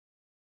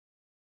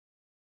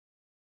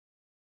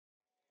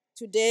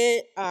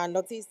Today,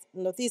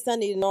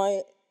 Northeastern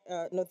Illinois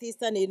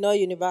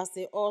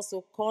University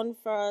also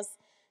confers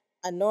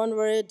an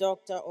honorary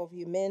Doctor of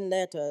Humane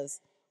Letters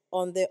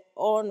on the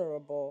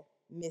Honorable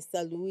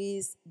Mr.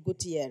 Luis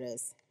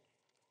Gutiérrez.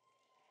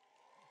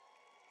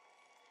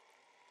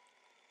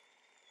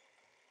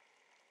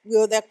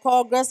 Will the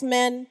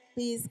Congressman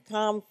please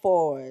come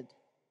forward?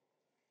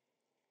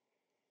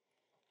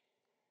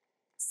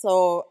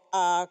 So,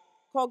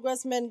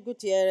 Congressman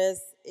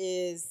Gutierrez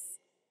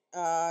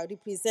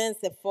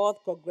represents the 4th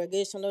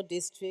Congressional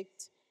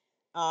District.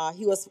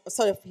 He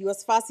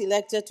was first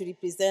elected to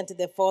represent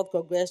the 4th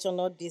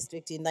Congressional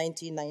District in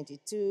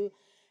 1992,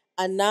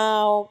 and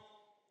now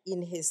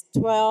in his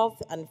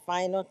 12th and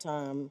final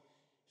term,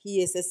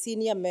 he is a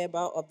senior member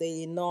of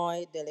the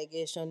Illinois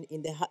delegation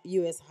in the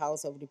U.S.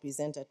 House of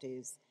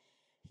Representatives.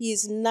 He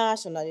is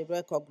nationally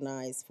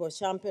recognized for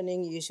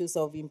championing issues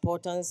of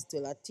importance to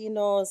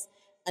Latinos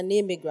and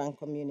immigrant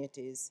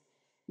communities.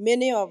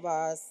 Many of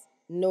us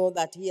know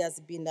that he has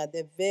been at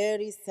the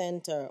very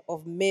center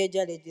of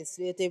major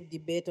legislative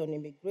debate on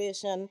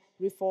immigration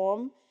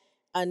reform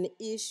and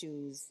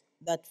issues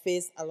that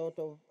face a lot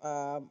of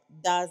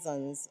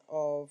dozens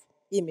of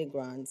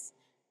immigrants,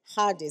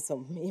 hundreds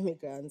of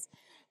immigrants.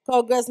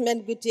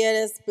 Congressman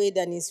Gutierrez played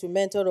an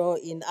instrumental role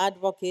in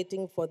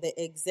advocating for the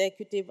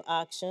executive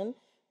action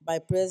by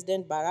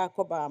President Barack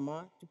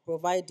Obama to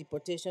provide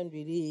deportation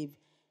relief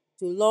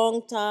to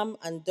long-term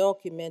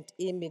undocumented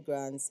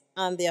immigrants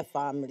and their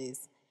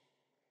families.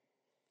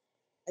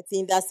 I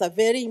think that's a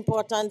very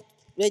important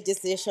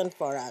legislation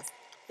for us.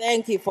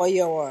 Thank you for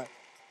your work.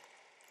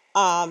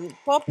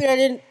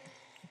 Popularly,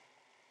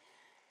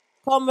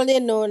 commonly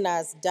known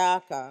as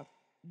DACA,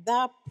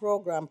 that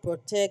program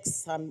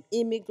protects some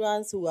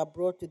immigrants who are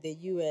brought to the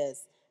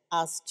U.S.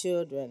 as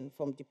children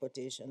from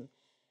deportation.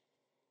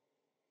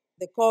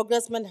 The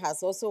congressman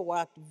has also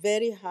worked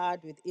very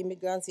hard with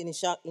immigrants in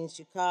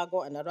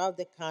Chicago and around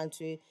the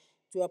country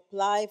to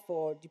apply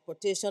for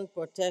deportation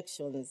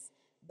protections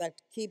that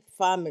keep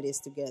families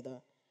together.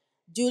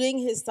 During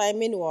his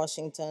time in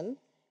Washington,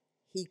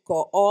 he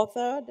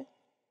authored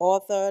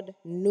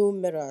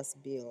numerous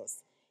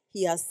bills.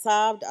 He has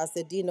served as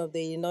the dean of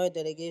the Illinois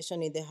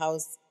delegation in the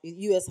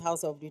U.S.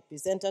 House of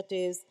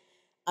Representatives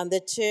and the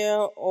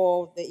chair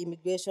of the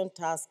Immigration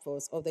Task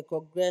Force of the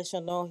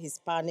Congressional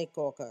Hispanic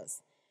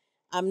Caucus.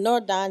 I'm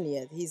not done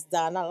yet. He's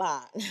done a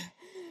lot.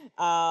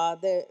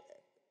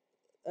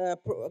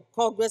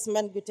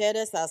 Congressman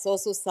Gutierrez has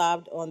also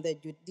served on the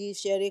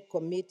Judiciary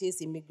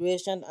Committee's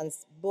Immigration and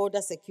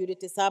Border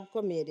Security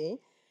Subcommittee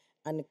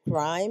and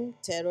Crime,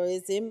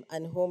 Terrorism,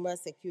 and Homeland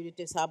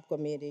Security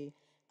Subcommittee,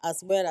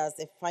 as well as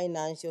the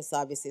Financial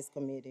Services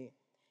Committee.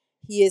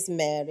 He is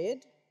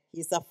married.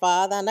 He's a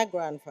father and a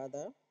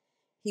grandfather.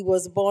 He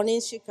was born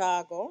in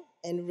Chicago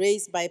and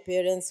raised by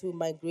parents who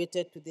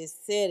migrated to the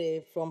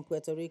city from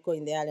Puerto Rico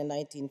in the early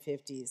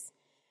 1950s.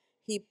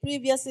 He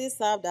previously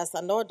served as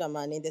an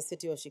alderman in the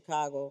city of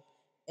Chicago,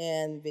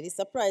 and very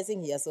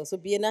surprising, he has also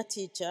been a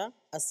teacher,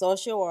 a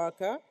social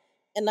worker,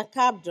 and a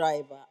cab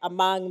driver,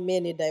 among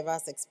many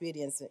diverse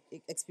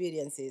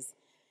experiences.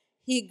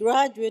 He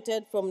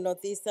graduated from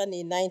Northeastern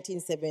in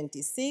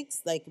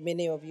 1976, like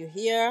many of you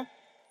here,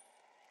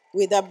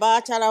 with a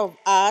Bachelor of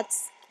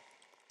Arts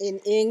in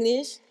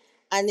English,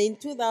 and in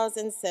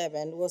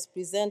 2007 was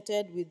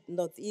presented with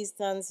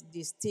Northeastern's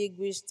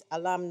Distinguished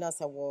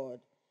Alumnus Award.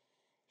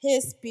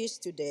 His speech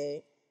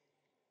today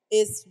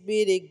is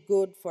really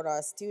good for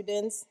our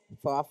students,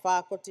 for our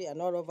faculty,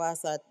 and all of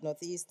us at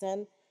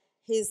Northeastern.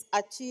 His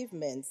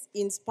achievements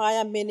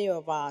inspire many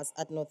of us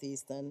at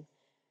Northeastern.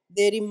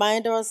 They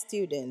remind our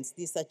students,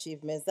 these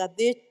achievements, that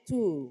they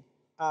too,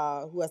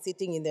 who are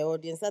sitting in the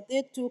audience, that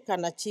they too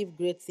can achieve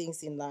great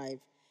things in life.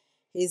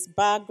 His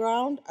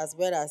background, as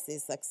well as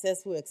his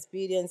successful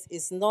experience,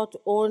 is not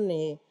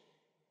only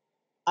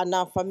an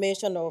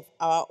affirmation of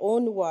our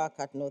own work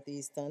at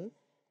Northeastern,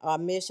 our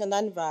mission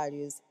and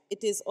values,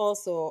 it is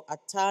also a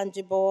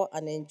tangible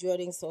and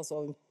enduring source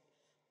of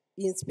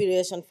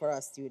inspiration for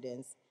our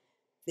students.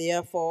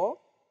 Therefore,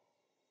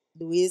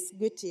 Luis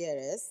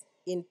Gutierrez,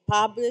 in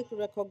public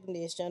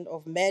recognition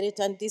of merit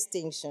and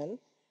distinction,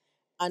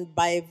 and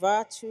by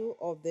virtue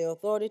of the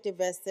authority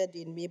vested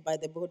in me by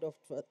the Board of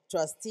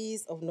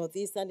Trustees of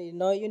Northeastern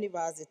Illinois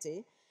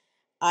University,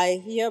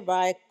 I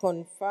hereby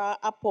confer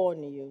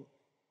upon you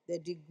the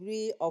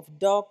degree of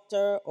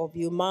Doctor of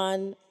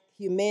Humane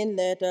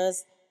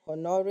Letters,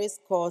 honoris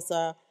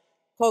causa.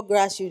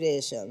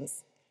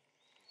 Congratulations.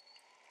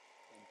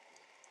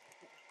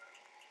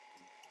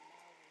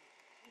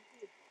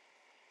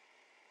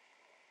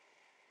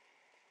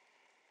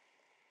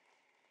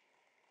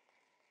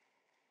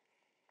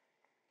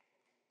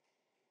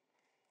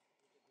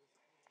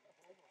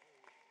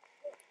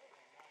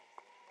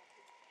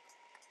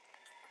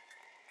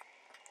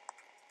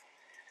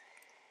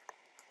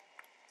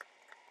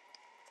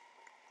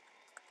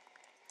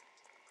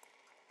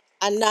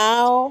 And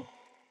now,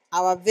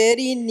 our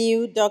very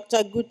new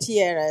Dr.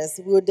 Gutierrez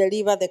will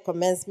deliver the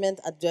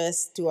commencement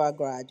address to our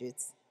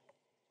graduates.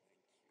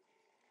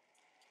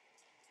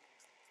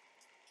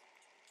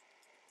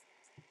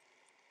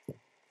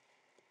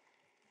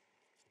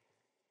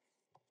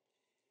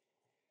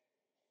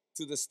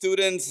 To the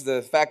students,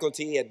 the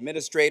faculty,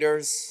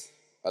 administrators,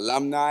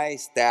 alumni,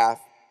 staff,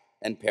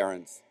 and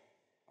parents,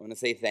 I want to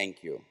say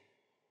thank you.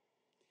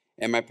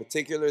 And my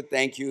particular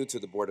thank you to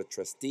the Board of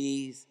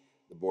Trustees,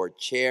 the board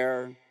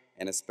chair,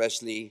 and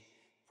especially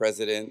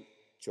President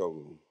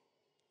Chogu.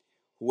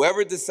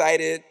 Whoever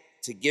decided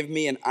to give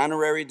me an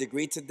honorary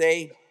degree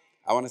today,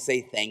 I want to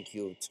say thank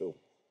you too.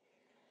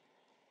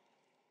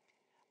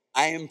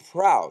 I am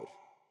proud,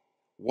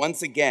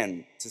 once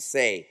again, to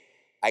say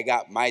I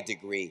got my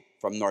degree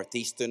from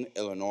Northeastern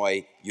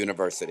Illinois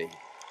University.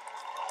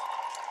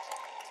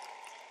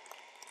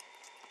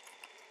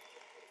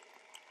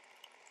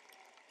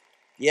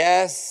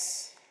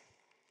 Yes,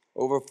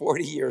 over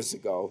 40 years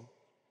ago.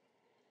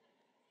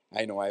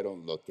 I know I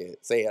don't look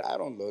it. Say it, I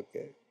don't look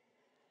it.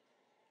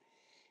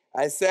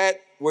 I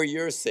sat where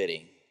you're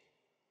sitting.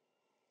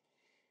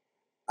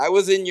 I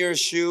was in your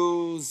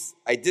shoes.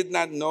 I did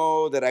not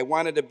know that I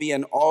wanted to be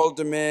an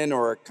alderman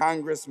or a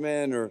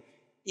congressman or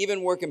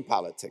even work in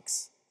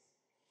politics.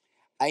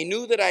 I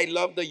knew that I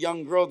loved a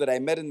young girl that I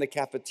met in the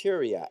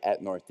cafeteria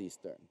at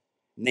Northeastern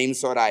named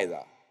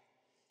Zoraida.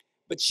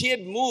 But she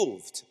had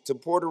moved to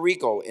Puerto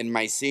Rico in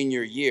my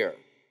senior year.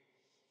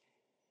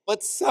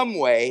 But some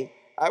way,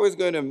 I was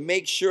going to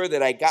make sure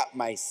that I got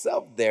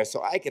myself there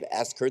so I could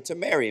ask her to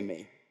marry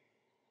me.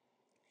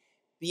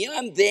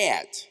 Beyond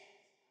that,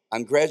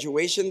 on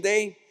graduation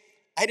day,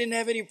 I didn't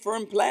have any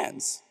firm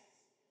plans.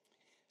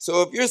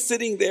 So if you're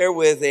sitting there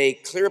with a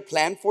clear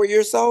plan for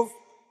yourself,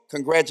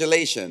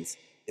 congratulations.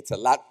 It's a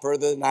lot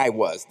further than I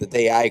was the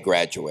day I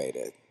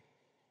graduated.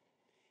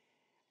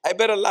 I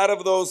bet a lot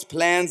of those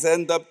plans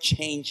end up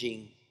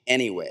changing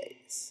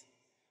anyways.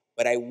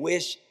 But I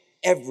wish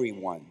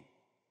everyone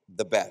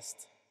the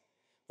best.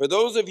 For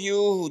those of you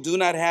who do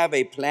not have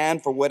a plan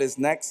for what is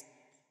next,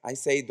 I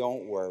say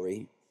don't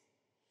worry.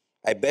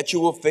 I bet you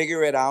will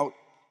figure it out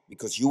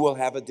because you will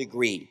have a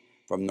degree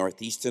from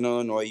Northeastern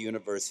Illinois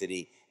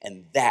University,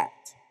 and that,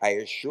 I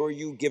assure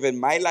you, given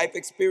my life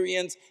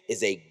experience,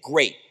 is a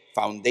great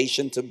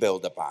foundation to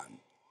build upon.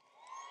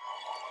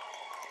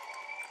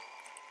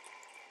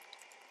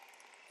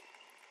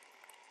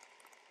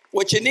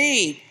 What you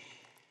need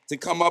to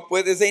come up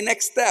with is a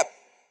next step.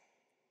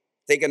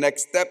 Take a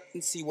next step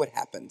and see what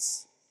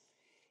happens.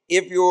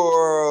 If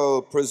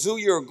you pursue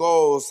your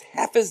goals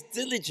half as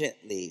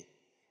diligently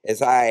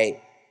as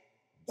I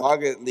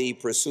doggedly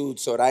pursued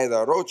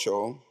Zoraida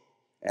Rocho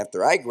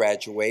after I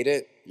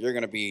graduated, you're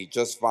going to be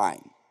just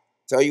fine.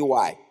 Tell you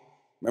why.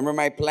 Remember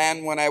my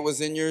plan when I was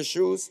in your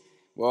shoes?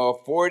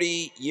 Well,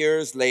 40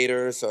 years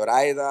later,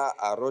 Zoraida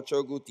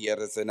Arrocho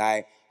Gutiérrez and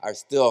I are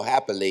still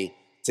happily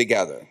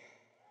together.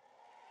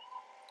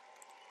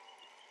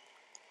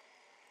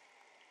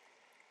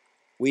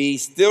 We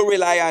still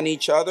rely on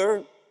each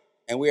other,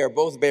 and we are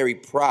both very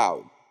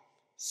proud,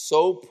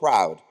 so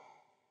proud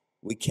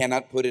we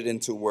cannot put it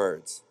into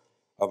words,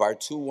 of our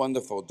two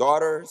wonderful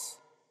daughters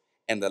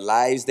and the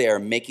lives they are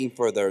making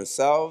for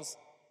themselves,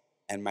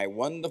 and my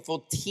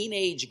wonderful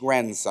teenage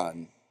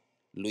grandson,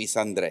 Luis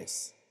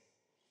Andres.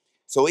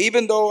 So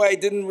even though I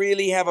didn't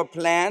really have a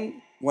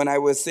plan when I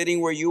was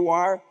sitting where you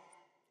are,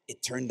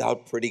 it turned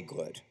out pretty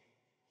good.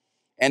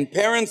 And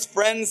parents,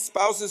 friends,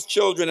 spouses,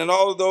 children, and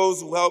all of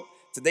those who helped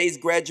today's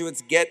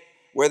graduates get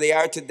where they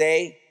are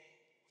today,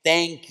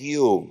 thank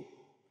you.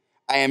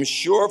 I am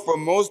sure for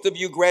most of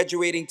you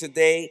graduating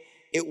today,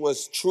 it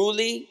was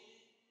truly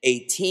a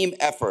team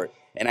effort.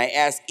 And I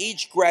ask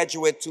each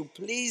graduate to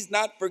please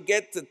not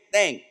forget to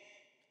thank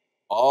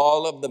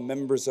all of the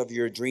members of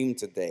your dream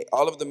today,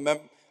 all of the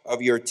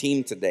of your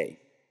team today.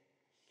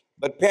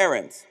 But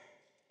parents,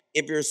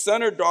 if your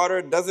son or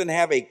daughter doesn't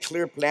have a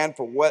clear plan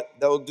for what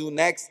they'll do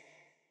next,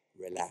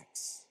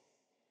 relax.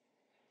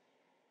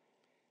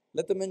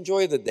 Let them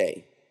enjoy the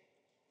day.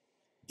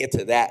 Get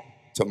to that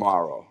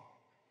tomorrow.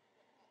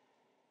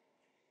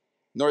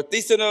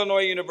 Northeastern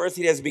Illinois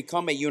University has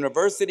become a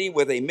university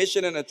with a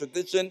mission and a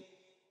tradition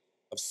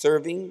of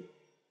serving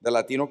the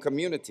Latino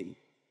community.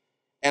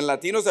 And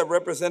Latinos are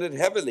represented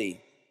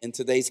heavily in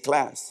today's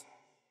class.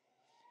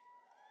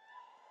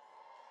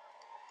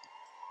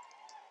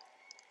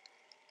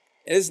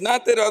 It is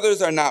not that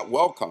others are not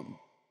welcome.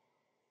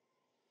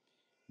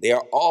 They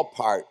are all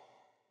part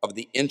of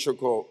the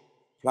integral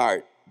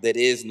part that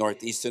is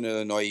Northeastern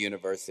Illinois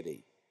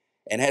University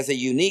and has a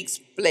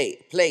unique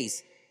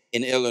place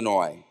in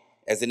Illinois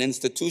as an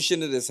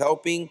institution that is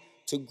helping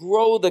to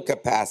grow the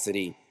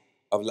capacity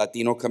of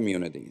Latino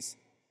communities.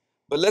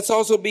 But let's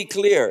also be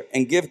clear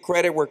and give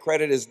credit where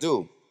credit is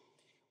due.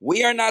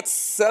 We are not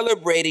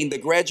celebrating the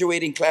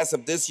graduating class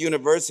of this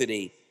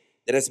university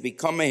that has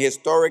become a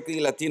historically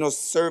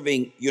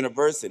Latino-serving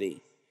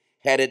university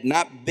had it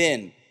not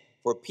been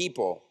for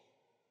people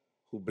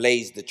who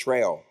blazed the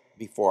trail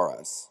before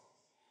us.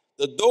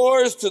 The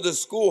doors to the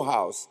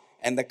schoolhouse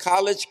and the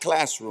college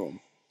classroom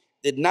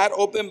did not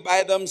open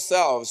by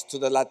themselves to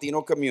the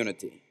Latino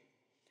community,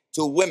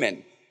 to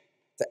women,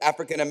 to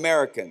African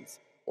Americans,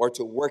 or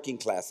to working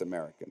class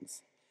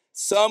Americans.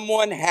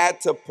 Someone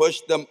had to push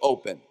them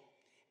open.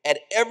 At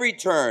every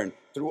turn,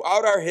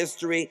 throughout our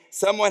history,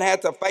 someone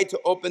had to fight to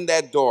open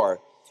that door.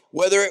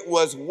 Whether it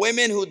was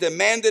women who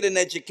demanded an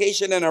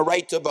education and a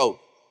right to vote,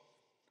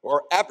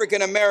 or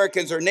African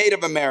Americans or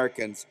Native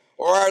Americans,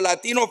 or our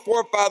Latino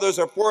forefathers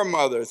or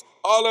foremothers,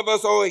 all of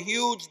us owe a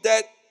huge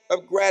debt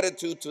of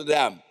gratitude to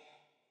them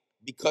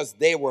because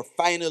they were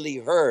finally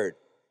heard,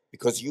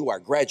 because you are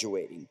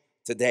graduating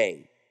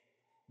today.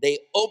 They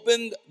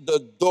opened the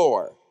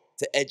door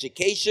to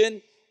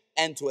education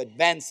and to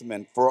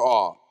advancement for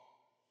all.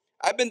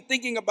 I've been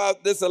thinking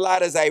about this a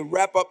lot as I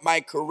wrap up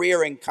my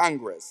career in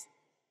Congress,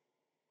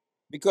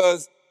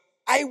 because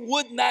I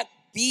would not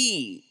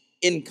be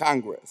in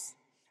Congress.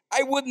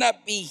 I would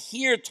not be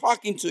here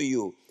talking to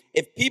you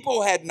if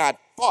people had not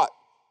fought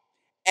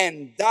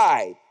and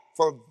died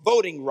for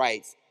voting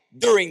rights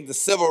during the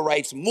civil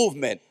rights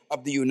movement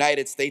of the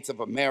United States of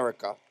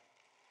America.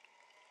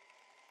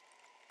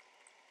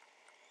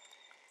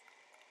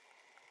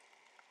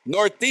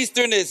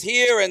 Northeastern is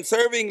here and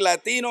serving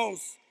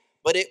Latinos,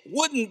 but it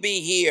wouldn't be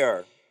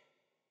here.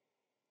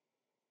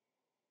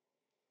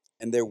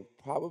 And there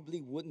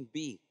probably wouldn't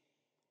be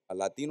a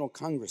Latino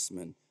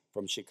congressman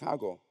from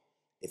Chicago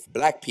if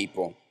Black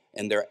people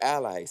and their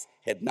allies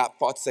had not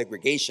fought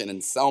segregation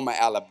in Selma,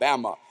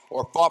 Alabama,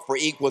 or fought for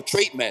equal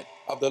treatment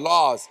of the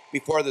laws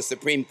before the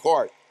Supreme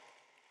Court.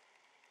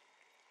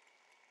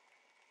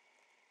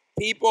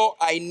 People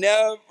I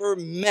never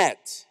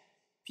met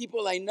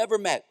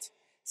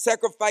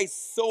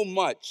sacrificed so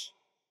much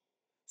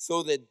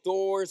so that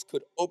doors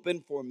could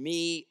open for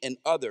me and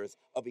others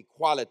of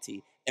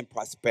equality and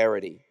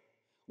prosperity.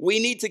 We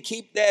need to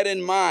keep that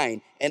in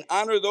mind and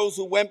honor those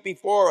who went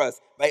before us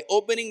by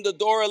opening the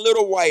door a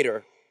little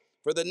wider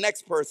for the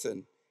next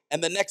person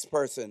and the next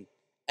person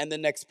and the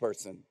next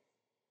person.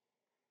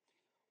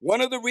 One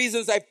of the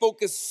reasons I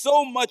focus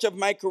so much of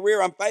my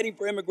career on fighting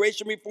for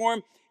immigration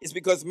reform is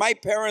because my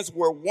parents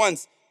were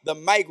once the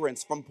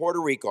migrants from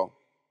Puerto Rico.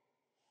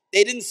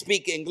 They didn't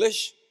speak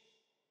English.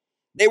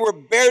 They were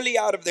barely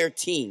out of their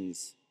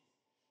teens.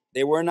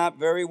 They were not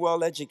very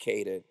well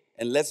educated.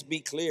 And let's be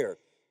clear,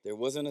 there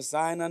wasn't a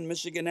sign on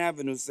Michigan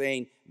Avenue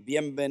saying,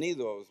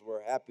 "Bienvenidos,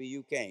 we're happy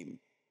you came."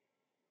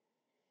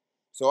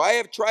 So I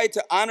have tried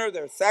to honor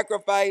their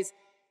sacrifice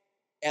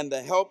and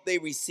the help they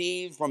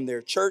received from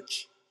their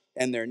church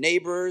and their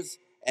neighbors,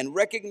 and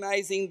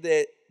recognizing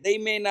that they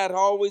may not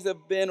always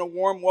have been a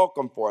warm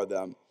welcome for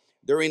them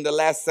during the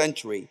last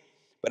century.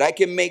 But I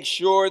can make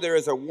sure there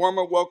is a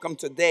warmer welcome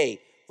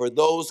today for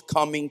those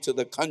coming to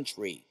the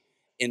country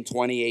in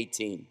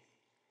 2018.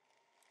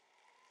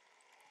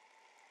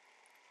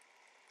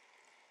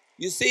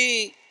 You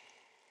see,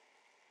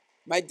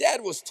 my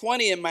dad was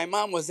 20 and my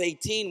mom was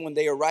 18 when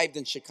they arrived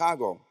in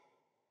Chicago.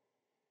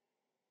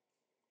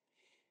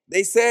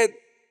 They said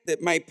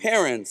that my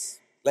parents,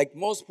 like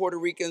most Puerto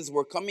Ricans,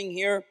 were coming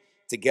here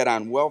to get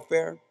on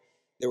welfare.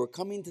 They were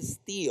coming to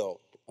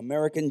steal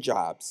American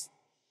jobs,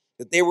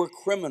 that they were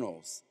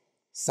criminals.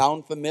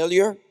 Sound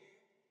familiar?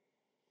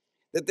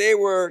 That they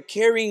were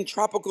carrying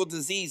tropical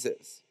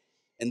diseases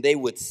and they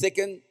would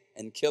sicken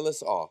and kill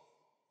us all.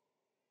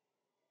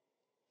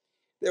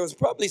 There was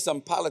probably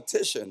some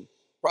politician,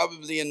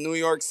 probably in New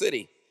York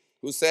City,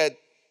 who said,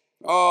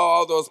 "Oh,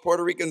 all those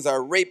Puerto Ricans are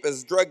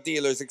rapists, drug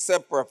dealers,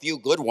 except for a few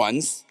good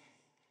ones."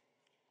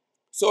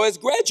 So as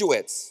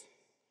graduates,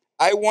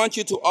 I want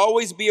you to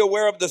always be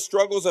aware of the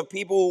struggles of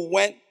people who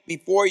went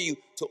before you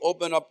to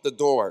open up the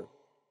door.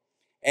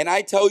 And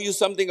I tell you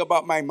something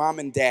about my mom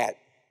and dad.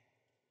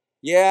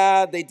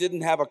 Yeah, they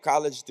didn't have a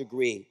college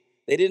degree.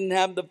 They didn't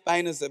have the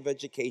finest of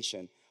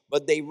education,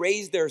 but they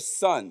raised their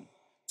son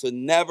to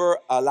never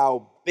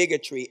allow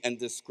bigotry and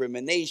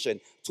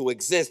discrimination to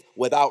exist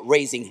without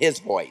raising his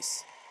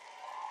voice.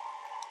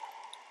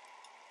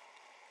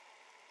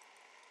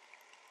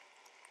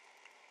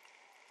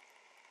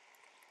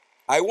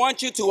 I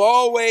want you to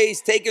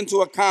always take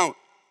into account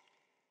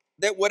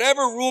that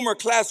whatever room or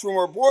classroom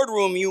or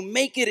boardroom you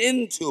make it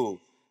into,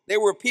 there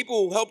were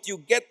people who helped you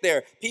get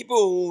there, people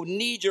who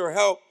need your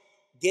help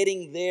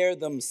getting there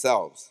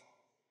themselves.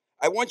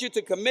 I want you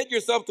to commit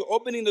yourself to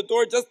opening the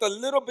door just a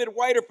little bit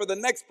wider for the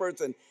next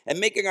person and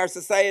making our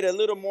society a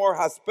little more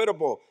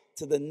hospitable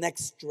to the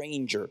next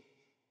stranger,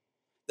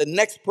 the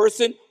next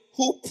person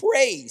who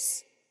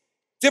prays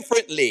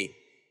differently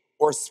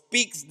or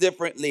speaks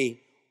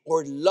differently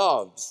or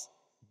loves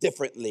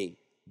differently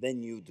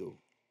than you do.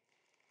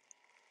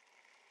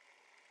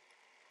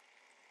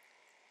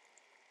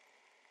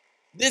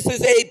 This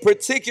is a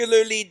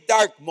particularly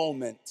dark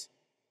moment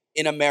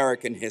in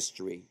American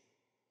history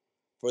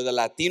for the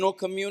Latino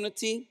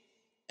community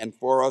and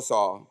for us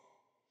all.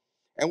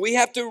 And we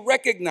have to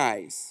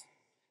recognize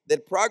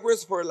that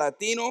progress for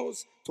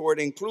Latinos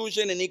toward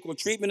inclusion and equal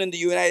treatment in the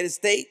United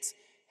States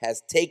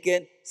has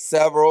taken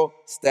several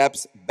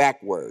steps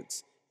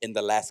backwards in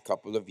the last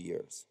couple of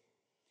years.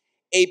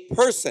 A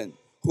person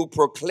who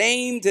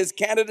proclaimed his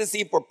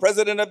candidacy for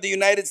president of the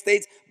United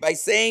States by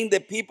saying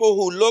that people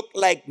who look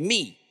like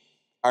me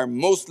are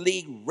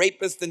mostly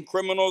rapists and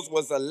criminals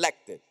was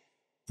elected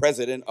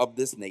president of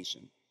this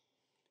nation.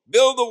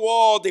 Build the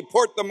wall,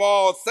 deport them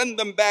all, send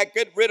them back,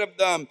 get rid of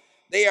them.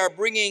 They are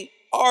bringing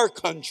our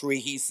country,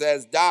 he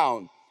says,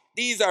 down.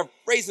 These are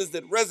phrases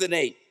that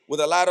resonate with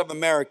a lot of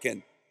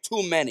Americans,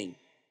 too many.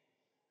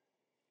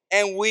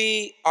 And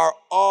we are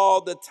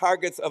all the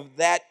targets of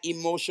that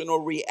emotional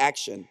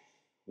reaction,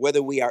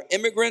 whether we are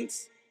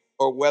immigrants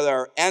or whether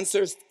our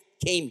ancestors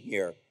came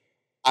here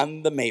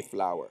on the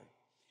Mayflower.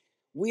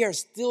 We are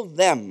still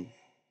them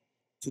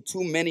to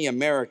too many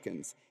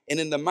Americans. And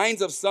in the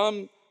minds of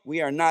some,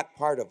 we are not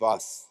part of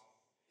us.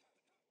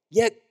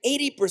 Yet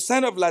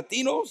 80% of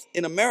Latinos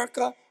in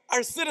America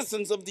are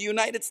citizens of the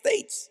United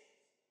States.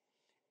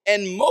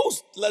 And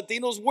most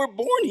Latinos were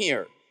born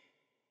here.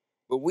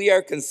 But we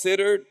are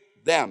considered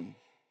them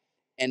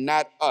and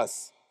not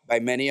us by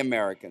many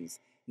Americans.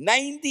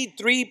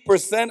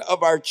 93%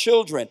 of our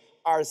children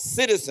are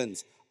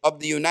citizens of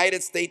the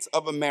United States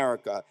of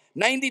America.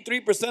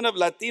 93% of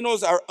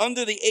Latinos are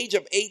under the age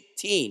of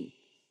 18.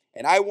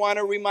 And I want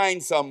to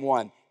remind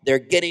someone, they're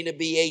getting to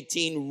be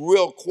 18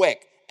 real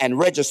quick and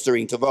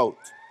registering to vote.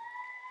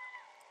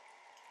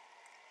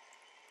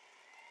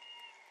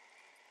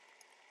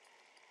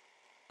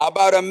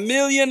 About 1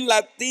 million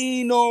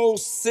Latino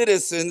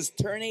citizens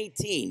turn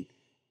 18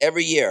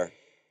 every year,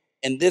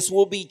 and this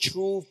will be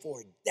true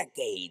for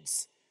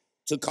decades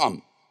to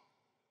come.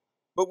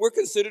 But we're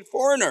considered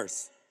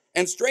foreigners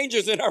and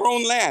strangers in our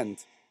own land,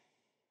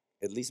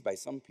 at least by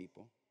some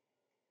people.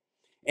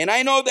 And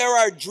I know there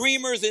are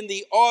dreamers in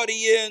the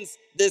audience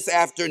this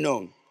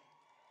afternoon,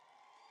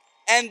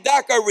 and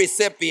DACA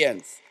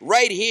recipients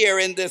right here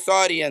in this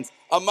audience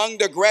among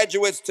the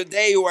graduates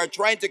today who are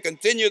trying to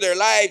continue their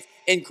lives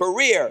in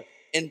career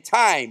in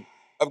time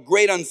of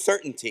great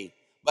uncertainty.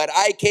 But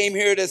I came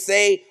here to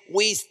say,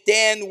 we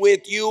stand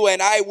with you,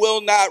 and I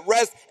will not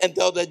rest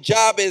until the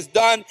job is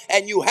done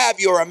and you have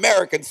your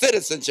American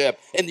citizenship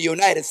in the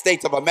United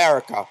States of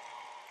America.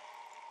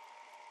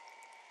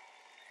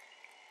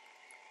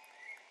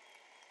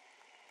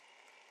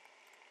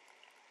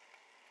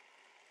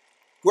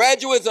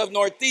 Graduates of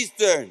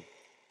Northeastern,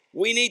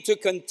 we need to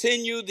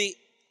continue the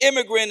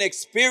immigrant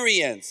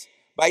experience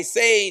by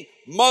saying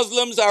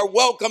Muslims are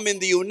welcome in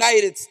the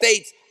United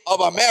States of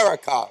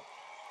America.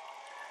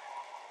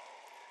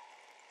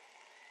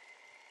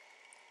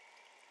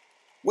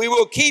 We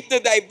will keep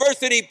the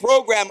diversity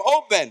program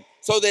open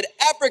so that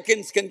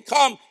Africans can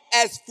come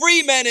as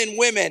free men and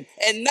women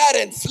and not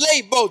in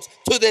slave boats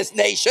to this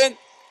nation.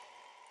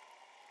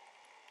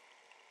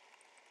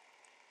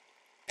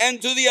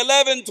 And to the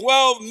 11,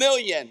 12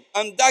 million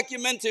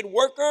undocumented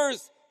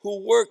workers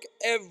who work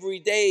every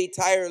day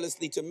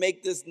tirelessly to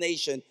make this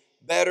nation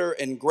better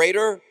and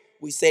greater,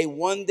 we say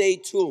one day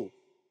too,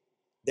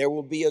 there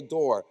will be a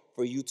door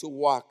for you to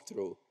walk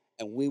through,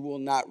 and we will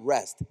not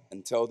rest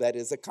until that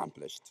is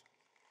accomplished.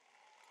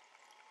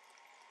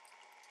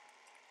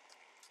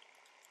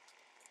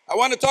 I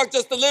want to talk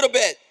just a little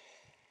bit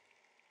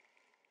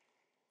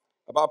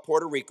about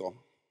Puerto Rico.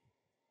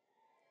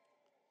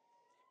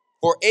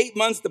 For 8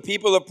 months, the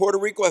people of Puerto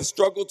Rico have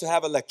struggled to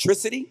have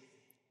electricity,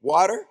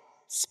 water,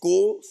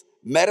 schools,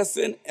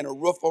 medicine, and a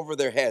roof over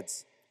their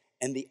heads.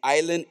 And the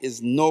island is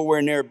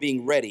nowhere near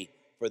being ready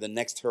for the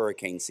next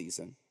hurricane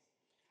season.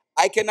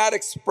 I cannot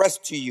express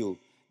to you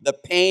the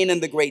pain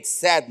and the great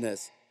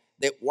sadness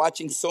that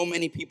watching so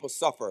many people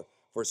suffer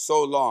for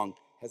so long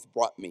has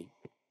brought me.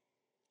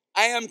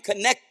 I am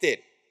connected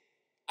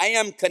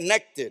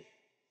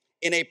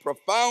in a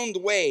profound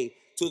way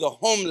to the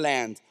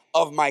homeland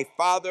of my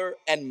father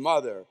and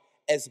mother,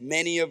 as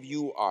many of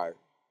you are.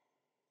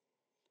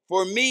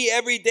 For me,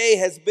 every day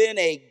has been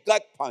a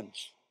gut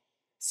punch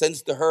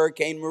since the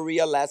Hurricane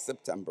Maria last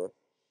September.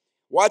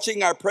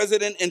 Watching our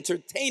president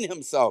entertain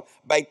himself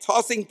by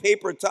tossing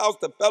paper towels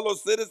to fellow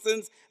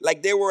citizens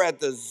like they were at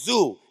the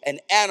zoo and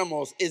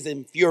animals is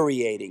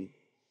infuriating.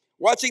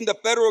 Watching the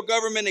federal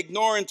government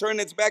ignore and turn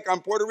its back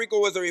on Puerto Rico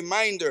was a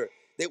reminder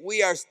that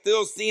we are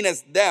still seen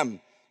as them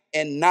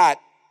and not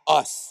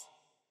us.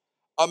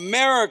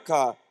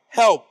 America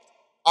helped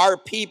our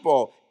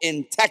people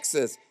in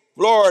Texas,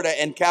 Florida,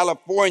 and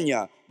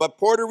California, but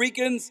Puerto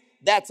Ricans,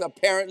 that's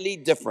apparently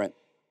different.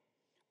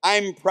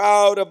 I'm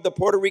proud of the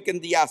Puerto Rican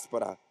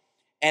diaspora,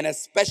 and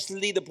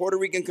especially the Puerto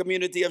Rican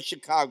community of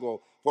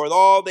Chicago, for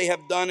all they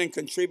have done and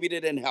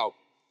contributed and helped.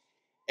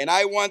 And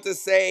I want to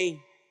say,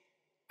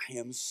 I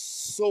am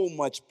so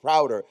much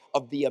prouder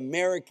of the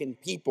American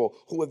people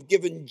who have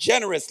given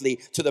generously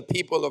to the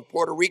people of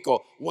Puerto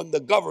Rico when the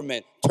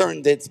government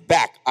turned its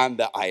back on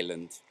the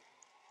island.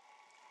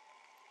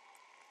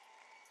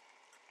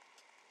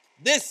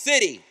 This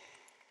city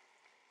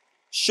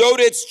showed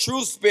its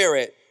true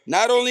spirit,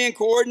 not only in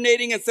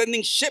coordinating and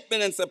sending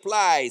shipment and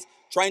supplies,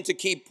 trying to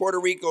keep Puerto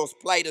Rico's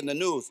plight in the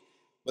news,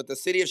 but the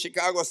city of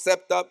Chicago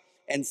stepped up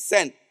and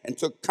sent and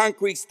took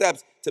concrete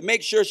steps to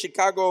make sure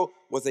Chicago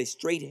was a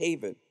straight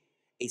haven,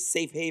 a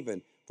safe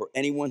haven for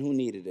anyone who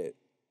needed it,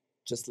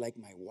 just like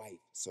my wife,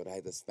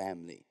 Soraida's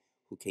family,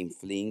 who came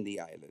fleeing the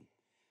island.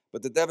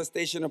 But the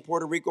devastation of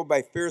Puerto Rico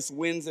by fierce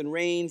winds and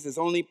rains is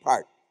only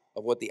part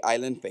of what the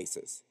island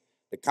faces.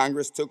 The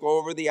Congress took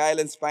over the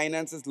island's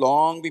finances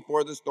long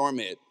before the storm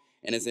hit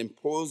and is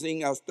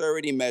imposing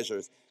austerity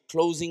measures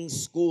closing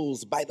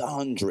schools by the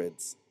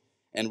hundreds,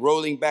 and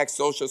rolling back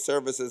social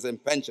services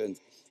and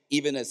pensions,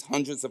 even as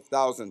hundreds of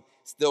thousands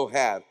still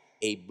have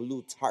a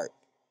blue tarp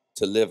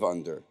to live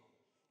under.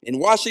 In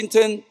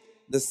Washington,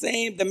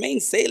 the main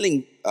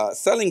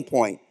selling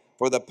point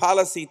for the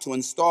policy to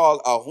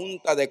install a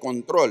junta de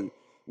control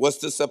was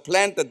to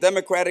supplant the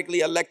democratically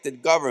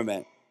elected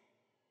government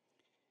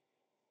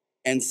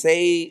and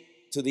say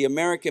to the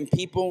American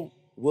people,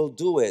 we'll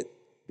do it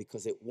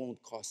because it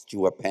won't cost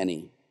you a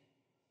penny.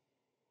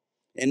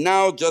 And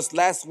now, just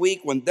last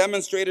week, when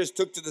demonstrators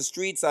took to the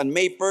streets on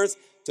May 1st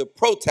to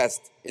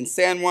protest in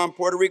San Juan,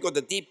 Puerto Rico,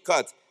 the deep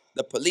cuts,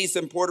 the police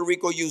in Puerto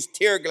Rico used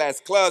tear gas,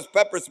 clubs,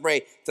 pepper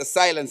spray to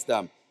silence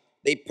them.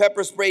 They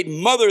pepper sprayed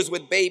mothers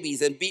with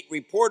babies and beat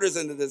reporters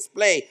in the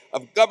display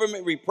of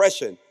government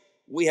repression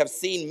we have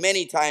seen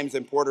many times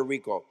in Puerto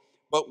Rico,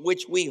 but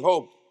which we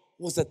hoped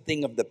was a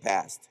thing of the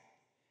past.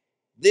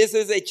 This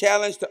is a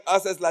challenge to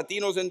us as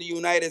Latinos in the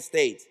United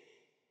States.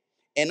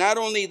 And not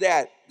only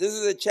that, this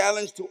is a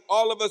challenge to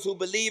all of us who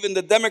believe in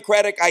the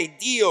democratic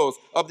ideals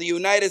of the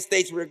United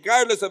States,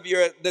 regardless of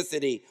your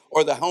ethnicity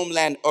or the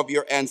homeland of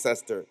your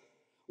ancestor.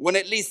 When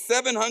at least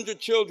 700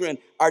 children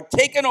are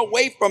taken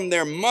away from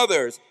their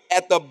mothers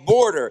at the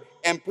border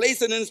and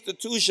placed in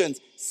institutions,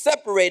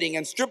 separating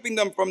and stripping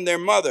them from their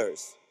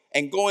mothers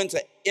and go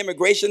into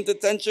immigration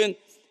detention,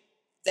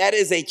 that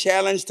is a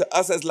challenge to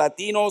us as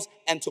Latinos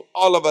and to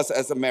all of us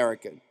as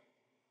Americans.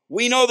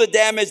 We know the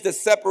damage that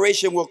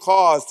separation will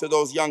cause to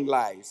those young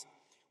lives.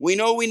 We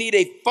know we need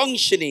a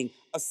functioning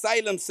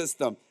asylum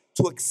system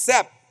to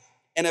accept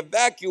and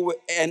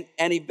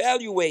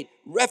evaluate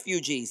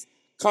refugees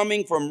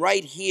coming from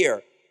right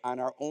here on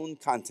our own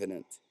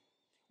continent.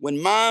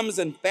 When moms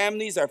and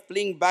families are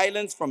fleeing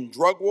violence from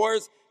drug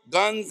wars,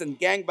 guns, and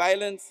gang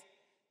violence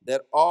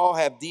that all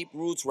have deep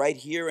roots right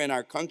here in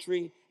our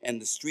country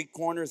and the street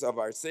corners of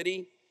our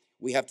city,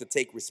 we have to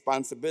take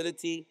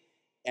responsibility,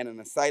 and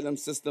an asylum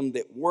system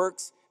that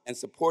works and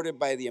supported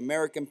by the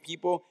American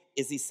people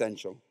is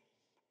essential.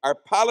 Our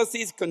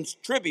policies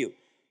contribute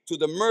to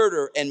the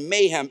murder and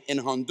mayhem in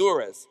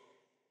Honduras.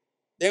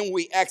 Then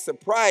we act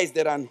surprised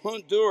that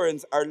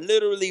Hondurans are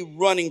literally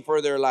running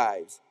for their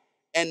lives.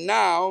 And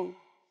now,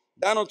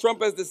 Donald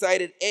Trump has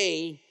decided,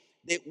 A,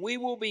 that we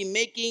will be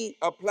making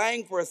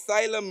applying for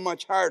asylum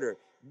much harder.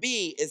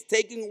 B, is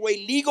taking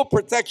away legal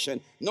protection,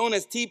 known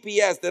as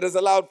TPS, that has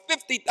allowed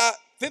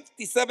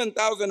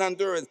 57,000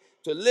 Hondurans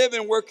to live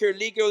and work here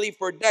legally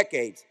for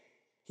decades.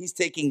 He's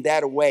taking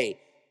that away,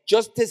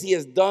 just as he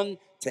has done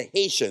to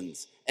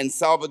Haitians and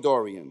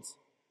Salvadorians.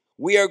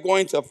 We are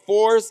going to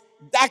force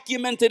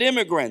documented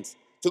immigrants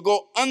to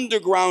go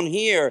underground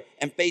here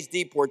and face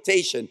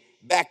deportation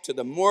back to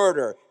the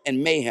murder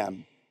and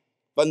mayhem.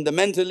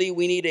 Fundamentally,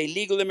 we need a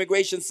legal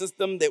immigration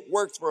system that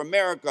works for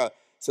America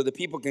so that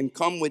people can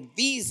come with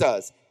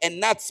visas and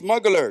not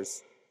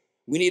smugglers.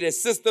 We need a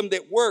system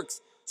that works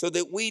so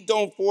that we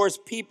don't force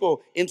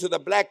people into the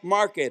black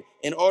market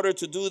in order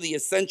to do the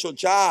essential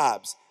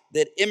jobs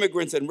that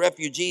immigrants and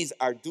refugees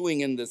are doing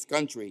in this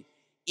country,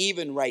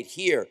 even right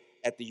here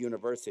at the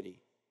university.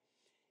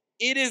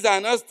 It is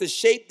on us to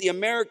shape the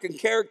American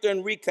character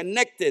and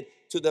reconnect it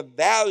to the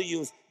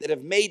values that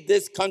have made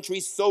this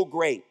country so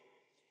great.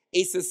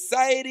 A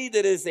society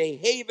that is a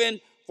haven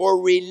for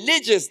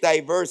religious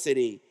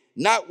diversity,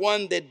 not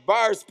one that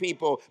bars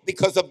people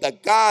because of the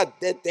God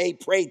that they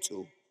pray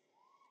to.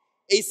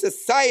 A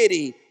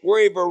society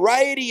where a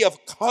variety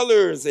of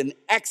colors and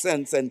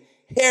accents and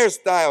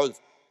hairstyles,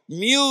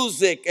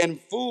 music and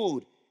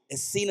food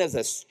is seen as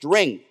a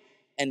strength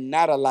and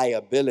not a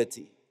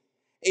liability.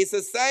 A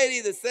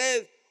society that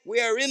says we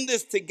are in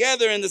this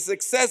together and the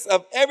success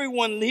of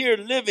everyone here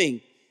living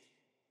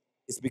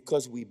is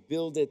because we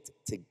build it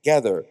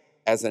together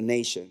as a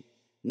nation,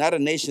 not a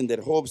nation that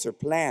hopes or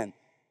plans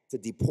to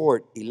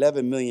deport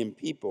 11 million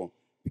people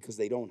because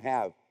they don't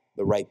have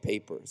the right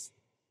papers.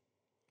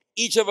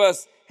 Each of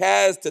us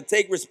has to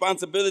take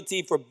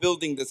responsibility for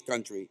building this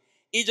country.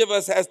 Each of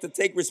us has to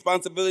take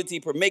responsibility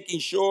for making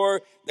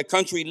sure the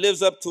country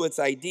lives up to its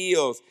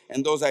ideals,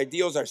 and those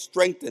ideals are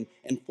strengthened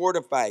and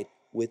fortified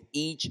with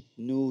each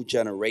new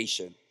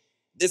generation.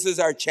 This is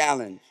our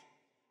challenge.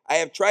 I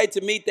have tried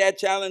to meet that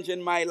challenge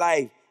in my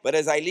life, but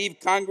as I leave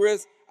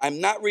Congress, I'm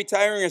not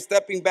retiring or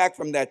stepping back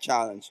from that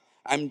challenge.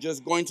 I'm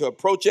just going to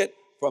approach it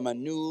from a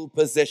new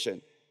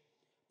position.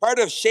 Part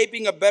of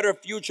shaping a better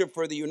future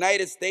for the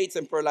United States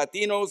and for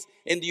Latinos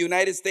in the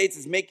United States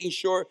is making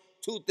sure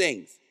two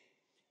things: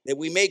 that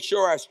we make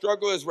sure our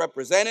struggle is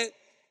represented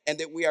and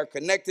that we are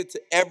connected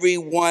to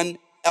everyone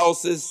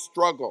else's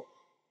struggle.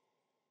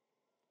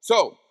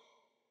 So,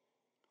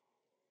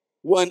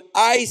 when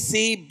I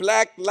see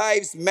Black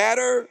Lives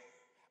Matter,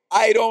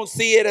 I don't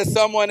see it as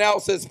someone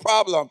else's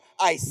problem.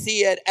 I see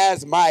it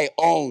as my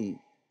own.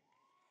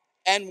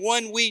 And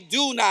when we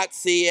do not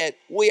see it,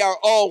 we are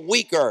all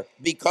weaker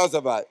because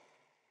of it.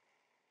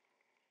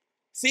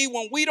 See,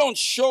 when we don't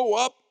show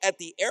up at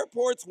the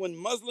airports when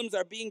Muslims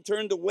are being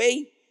turned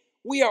away,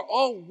 we are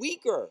all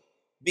weaker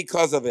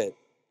because of it.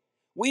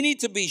 We need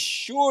to be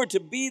sure to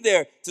be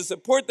there to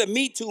support the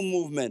Me Too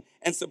movement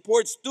and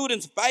support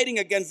students fighting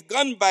against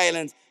gun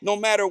violence, no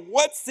matter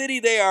what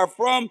city they are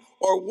from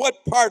or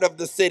what part of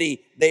the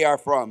city they are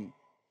from.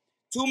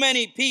 Too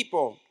many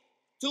people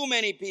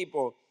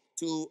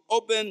to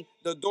open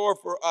the door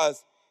for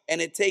us, and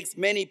it takes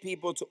many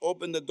people to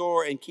open the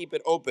door and keep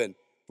it open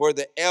for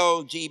the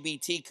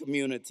LGBT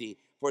community,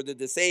 for the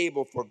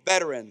disabled, for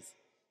veterans,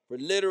 for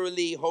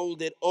literally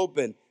hold it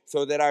open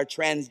so that our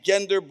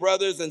transgender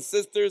brothers and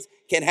sisters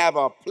can have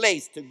a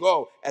place to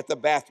go at the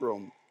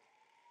bathroom.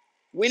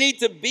 We need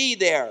to be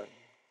there.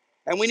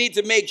 And we need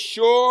to make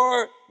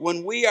sure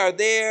when we are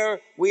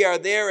there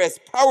as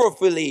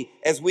powerfully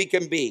as we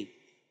can be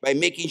by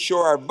making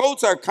sure our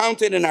votes are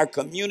counted and our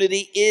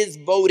community is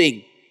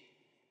voting.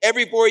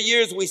 Every 4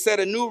 years, we set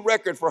a new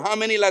record for how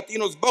many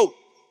Latinos vote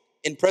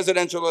in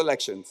presidential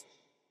elections.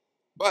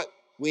 But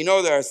we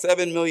know there are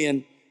 7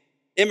 million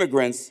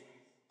immigrants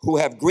who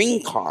have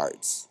green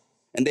cards.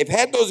 And they've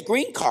had those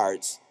green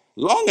cards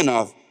long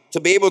enough to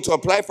be able to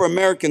apply for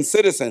American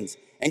citizens.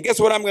 And guess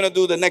what I'm going to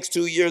do the next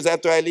 2 years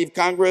after I leave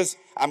Congress?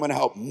 I'm going to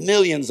help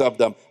millions of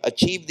them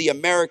achieve the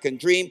American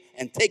dream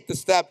and take the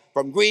step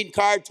from green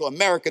card to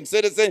American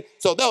citizen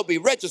so they'll be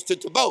registered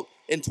to vote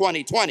in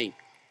 2020.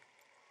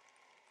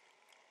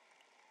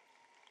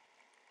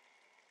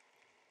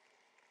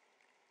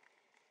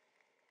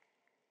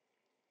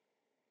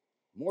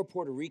 More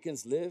Puerto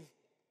Ricans live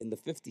in the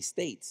 50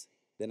 states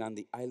than on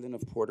the island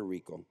of Puerto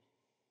Rico.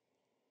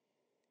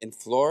 In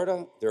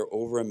Florida, there are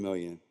over 1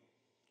 million.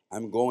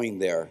 I'm going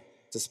there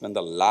to spend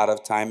a lot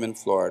of time in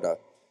Florida,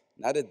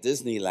 not at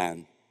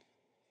Disneyland,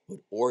 but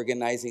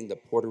organizing the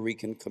Puerto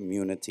Rican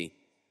community.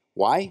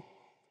 Why?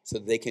 So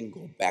they can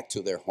go back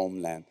to their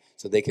homeland,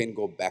 so they can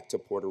go back to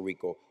Puerto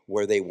Rico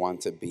where they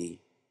want to be.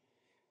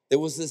 There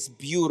was this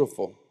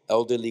beautiful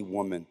elderly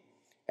woman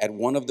at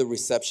one of the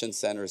reception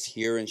centers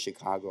here in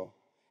Chicago,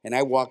 and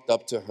I walked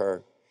up to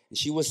her, and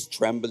she was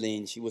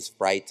trembling, she was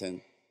frightened.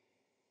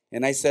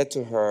 And I said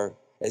to her,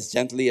 as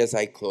gently as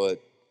I could,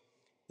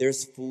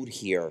 there's food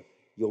here,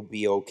 you'll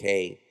be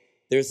okay.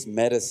 There's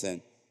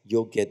medicine,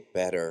 you'll get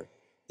better.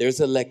 There's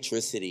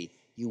electricity,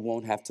 you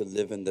won't have to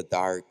live in the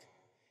dark.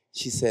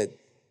 She said,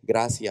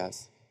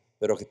 gracias,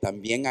 pero que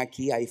también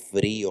aquí hay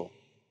frío.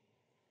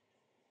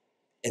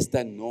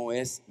 Esta no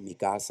es mi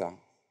casa.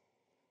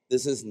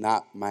 This is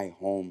not my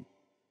home.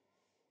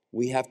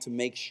 We have to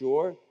make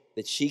sure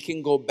that she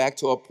can go back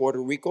to a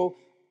Puerto Rico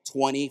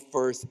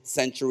 21st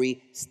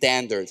century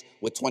standards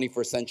with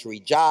 21st century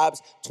jobs,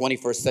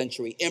 21st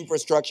century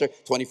infrastructure,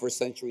 21st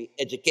century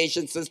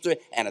education system,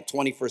 and a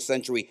 21st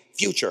century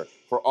future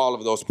for all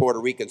of those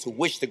Puerto Ricans who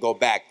wish to go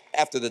back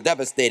after the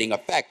devastating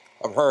effect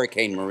of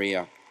Hurricane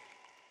Maria.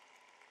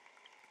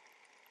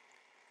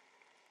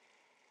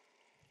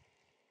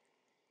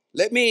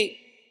 Let me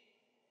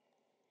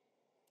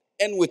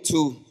end with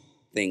 2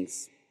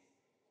 things.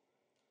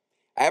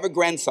 I have a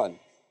grandson.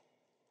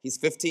 He's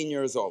 15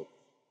 years old.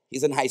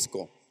 He's in high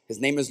school.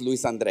 His name is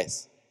Luis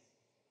Andres.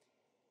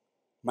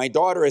 My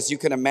daughter, as you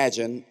can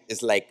imagine,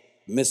 is like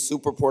Miss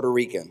Super Puerto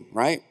Rican,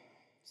 right?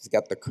 She's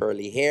got the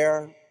curly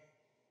hair,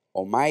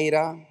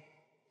 Omaira,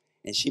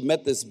 and she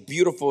met this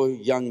beautiful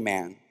young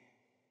man,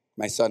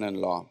 my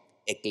son-in-law,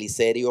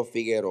 Ecliserio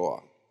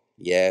Figueroa.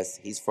 Yes,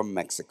 he's from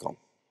Mexico.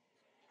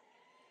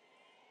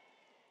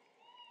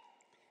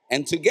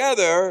 And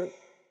together,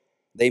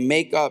 they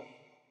make up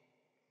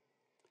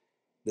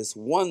this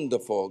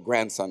wonderful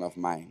grandson of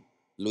mine,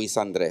 Luis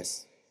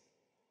Andres.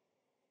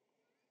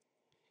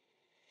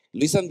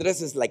 Luis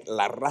Andres is like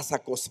la raza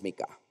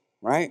cósmica,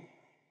 right?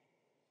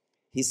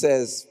 He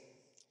says,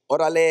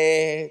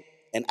 órale,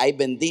 and ay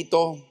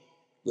bendito,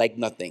 like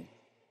nothing.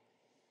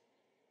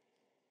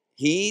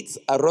 He eats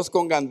arroz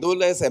con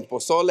gandules and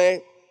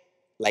pozole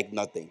like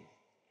nothing.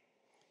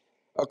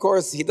 Of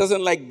course, he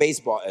doesn't like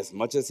baseball as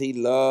much as he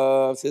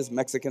loves his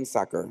Mexican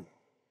soccer.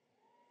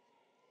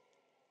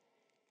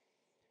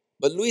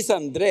 But Luis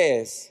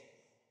Andres,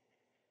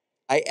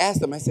 I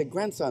asked him, I said,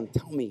 grandson,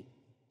 tell me,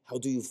 how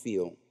do you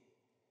feel?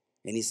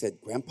 And he said,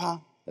 Grandpa,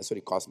 that's what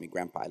he calls me,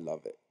 Grandpa, I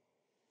love it.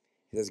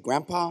 He says,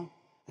 Grandpa,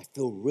 I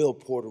feel real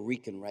Puerto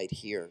Rican right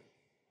here.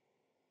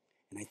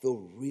 And I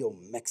feel real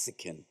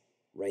Mexican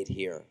right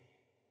here.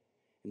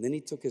 And then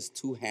he took his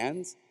 2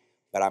 hands,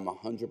 but I'm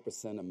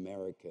 100%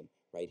 American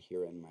right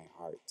here in my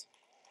heart.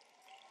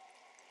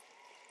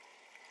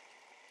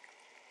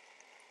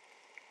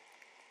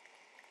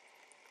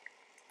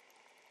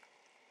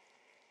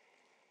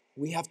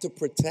 We have to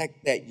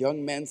protect that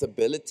young man's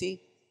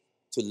ability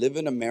to live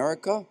in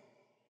America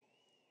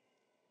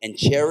and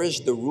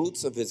cherish the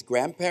roots of his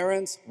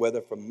grandparents,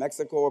 whether from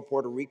Mexico or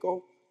Puerto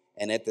Rico,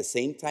 and at the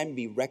same time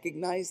be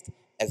recognized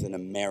as an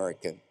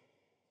American.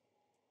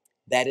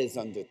 That is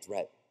under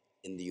threat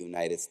in the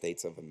United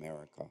States of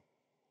America.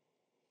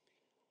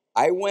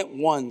 I went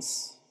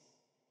once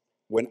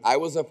when I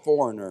was a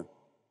foreigner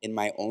in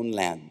my own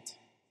land.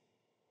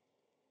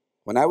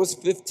 When I was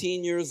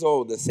 15 years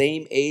old, the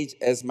same age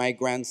as my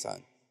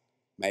grandson,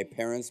 my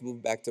parents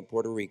moved back to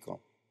Puerto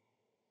Rico.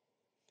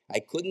 I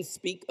couldn't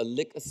speak a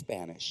lick of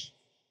Spanish.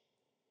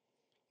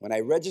 When I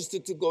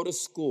registered to go to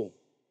school,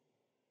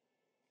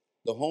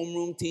 the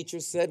homeroom teacher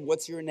said,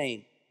 "What's your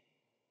name?"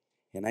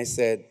 And I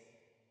said,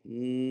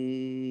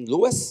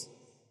 Luis.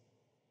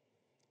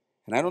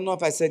 And I don't know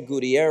if I said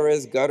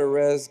Gutiérrez,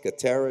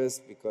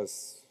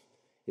 because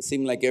it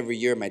seemed like every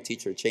year my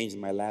teacher changed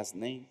my last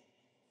name.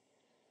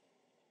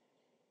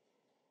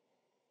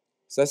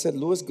 So I said,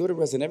 Luis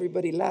Gutiérrez, and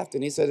everybody laughed.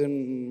 And he said,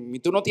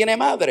 "¿Tú no tienes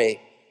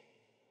madre?"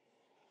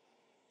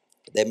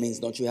 That means,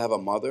 don't you have a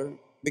mother?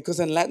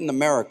 Because in Latin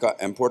America,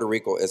 and Puerto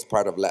Rico is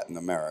part of Latin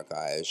America,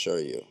 I assure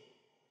you,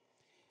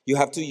 you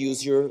have to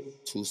use your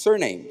two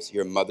surnames,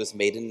 your mother's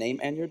maiden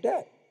name and your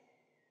dad.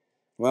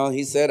 Well,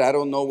 he said, "I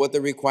don't know what the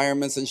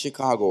requirements in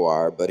Chicago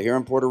are, but here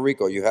in Puerto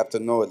Rico, you have to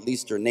know at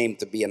least your name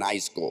to be in high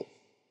school."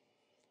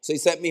 So he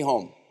sent me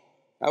home.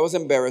 I was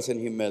embarrassed and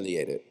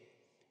humiliated.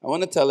 I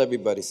want to tell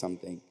everybody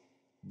something.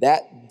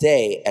 That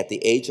day, at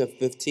the age of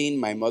 15,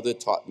 my mother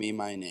taught me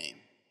my name.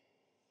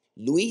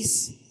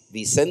 Luis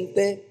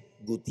Vicente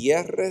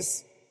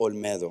Gutiérrez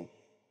Olmedo.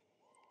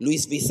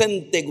 Luis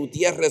Vicente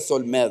Gutiérrez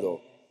Olmedo.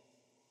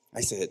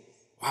 I said,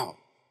 wow,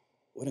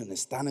 what an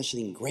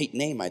astonishing great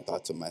name, I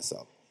thought to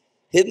myself.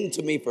 Hidden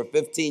to me for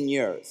 15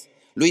 years.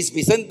 Luis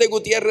Vicente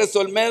Gutiérrez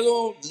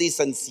Olmedo,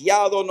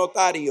 licenciado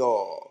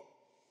notario,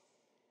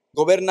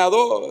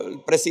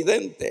 gobernador,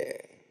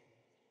 presidente,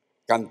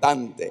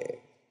 cantante,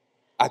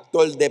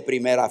 actor de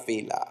primera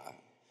fila.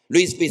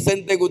 Luis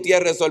Vicente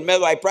Gutiérrez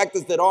Olmedo. I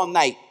practiced it all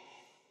night.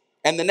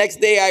 And the next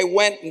day I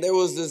went, and there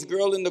was this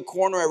girl in the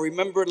corner. I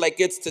remember it like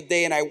it's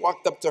today, and I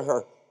walked up to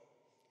her.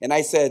 And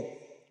I said,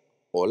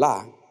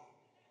 "Hola."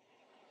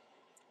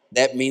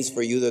 That means,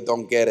 for you that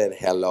don't get it,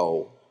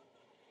 hello.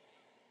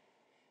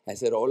 I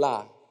said,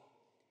 "Hola,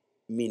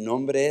 mi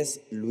nombre es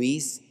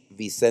Luis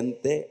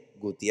Vicente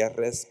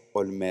Gutiérrez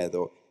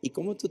Olmedo. ¿Y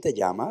cómo tú te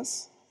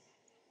llamas?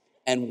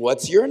 And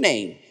what's your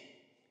name?"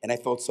 And I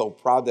felt so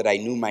proud that I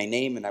knew my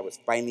name and I was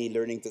finally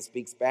learning to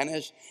speak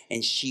Spanish.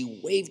 And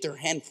she waved her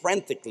hand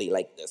frantically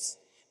like this.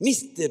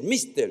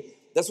 Mister.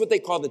 That's what they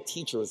call the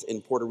teachers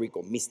in Puerto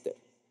Rico, mister.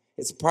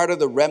 It's part of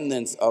the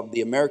remnants of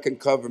the American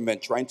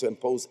government trying to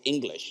impose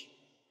English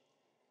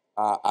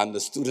on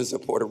the students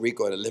of Puerto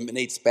Rico and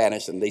eliminate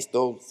Spanish, and they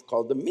still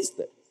called them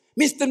mister.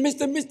 Mister.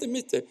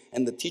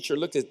 And the teacher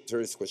looked at her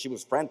because she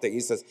was frantic. He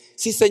says,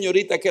 "Sí,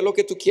 señorita, ¿qué es lo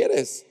que tú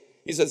quieres?"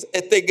 He says,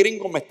 "Este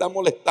gringo me está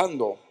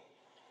molestando."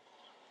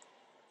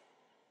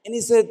 And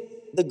he said,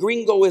 "The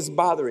gringo is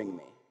bothering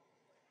me."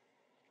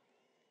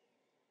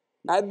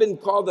 Now, I've been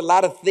called a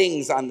lot of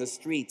things on the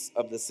streets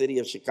of the city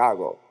of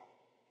Chicago,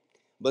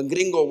 but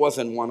gringo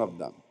wasn't one of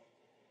them.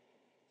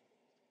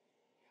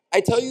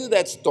 I tell you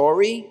that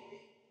story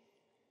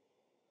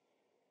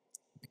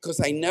because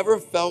I never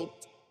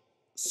felt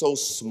so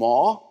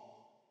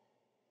small,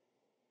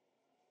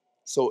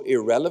 so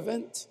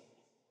irrelevant,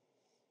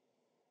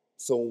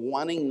 so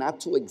wanting not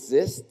to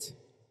exist,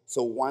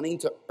 so wanting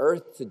to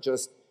earth to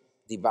just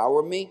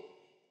devour me,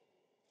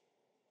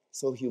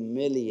 so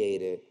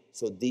humiliated,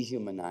 so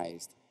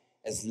dehumanized,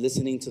 as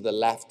listening to the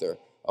laughter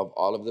of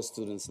all of the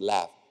students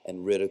laugh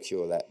and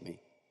ridicule at me.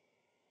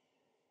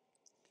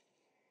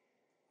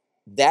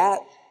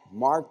 That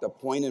marked a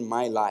point in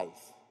my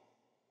life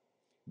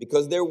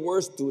because there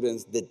were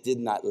students that did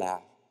not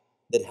laugh,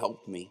 that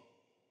helped me.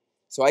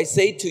 So I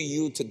say to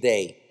you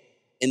today,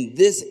 in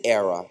this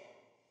era,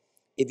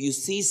 if you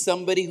see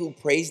somebody who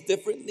prays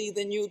differently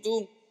than you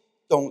do,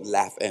 don't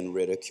laugh and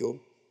ridicule.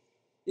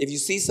 If you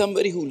see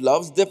somebody who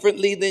loves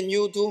differently than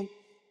you do,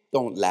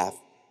 don't laugh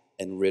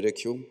and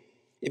ridicule.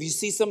 If you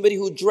see somebody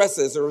who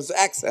dresses or his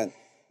accent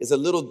is a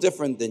little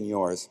different than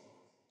yours,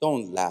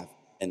 don't laugh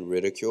and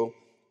ridicule.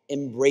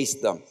 Embrace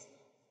them,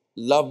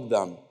 love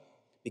them,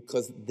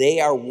 because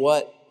they are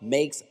what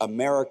makes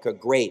America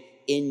great.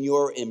 In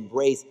your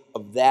embrace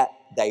of that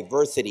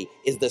diversity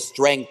is the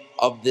strength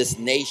of this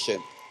nation.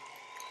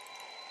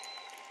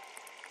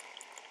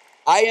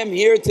 I am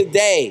here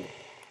today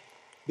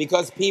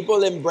because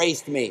people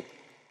embraced me,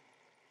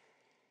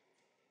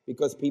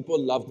 because people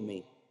loved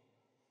me,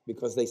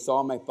 because they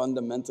saw my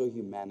fundamental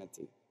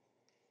humanity.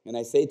 And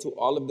I say to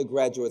all of the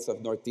graduates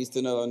of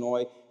Northeastern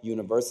Illinois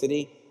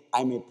University,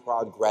 I'm a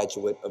proud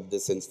graduate of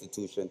this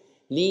institution.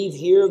 Leave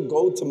here,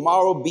 go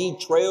tomorrow, be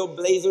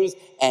trailblazers,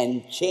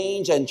 and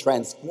change and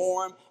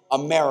transform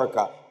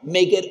America.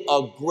 Make it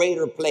a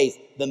greater place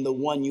than the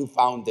one you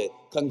founded.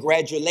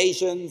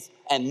 Congratulations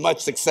and much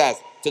success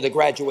to the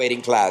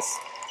graduating class.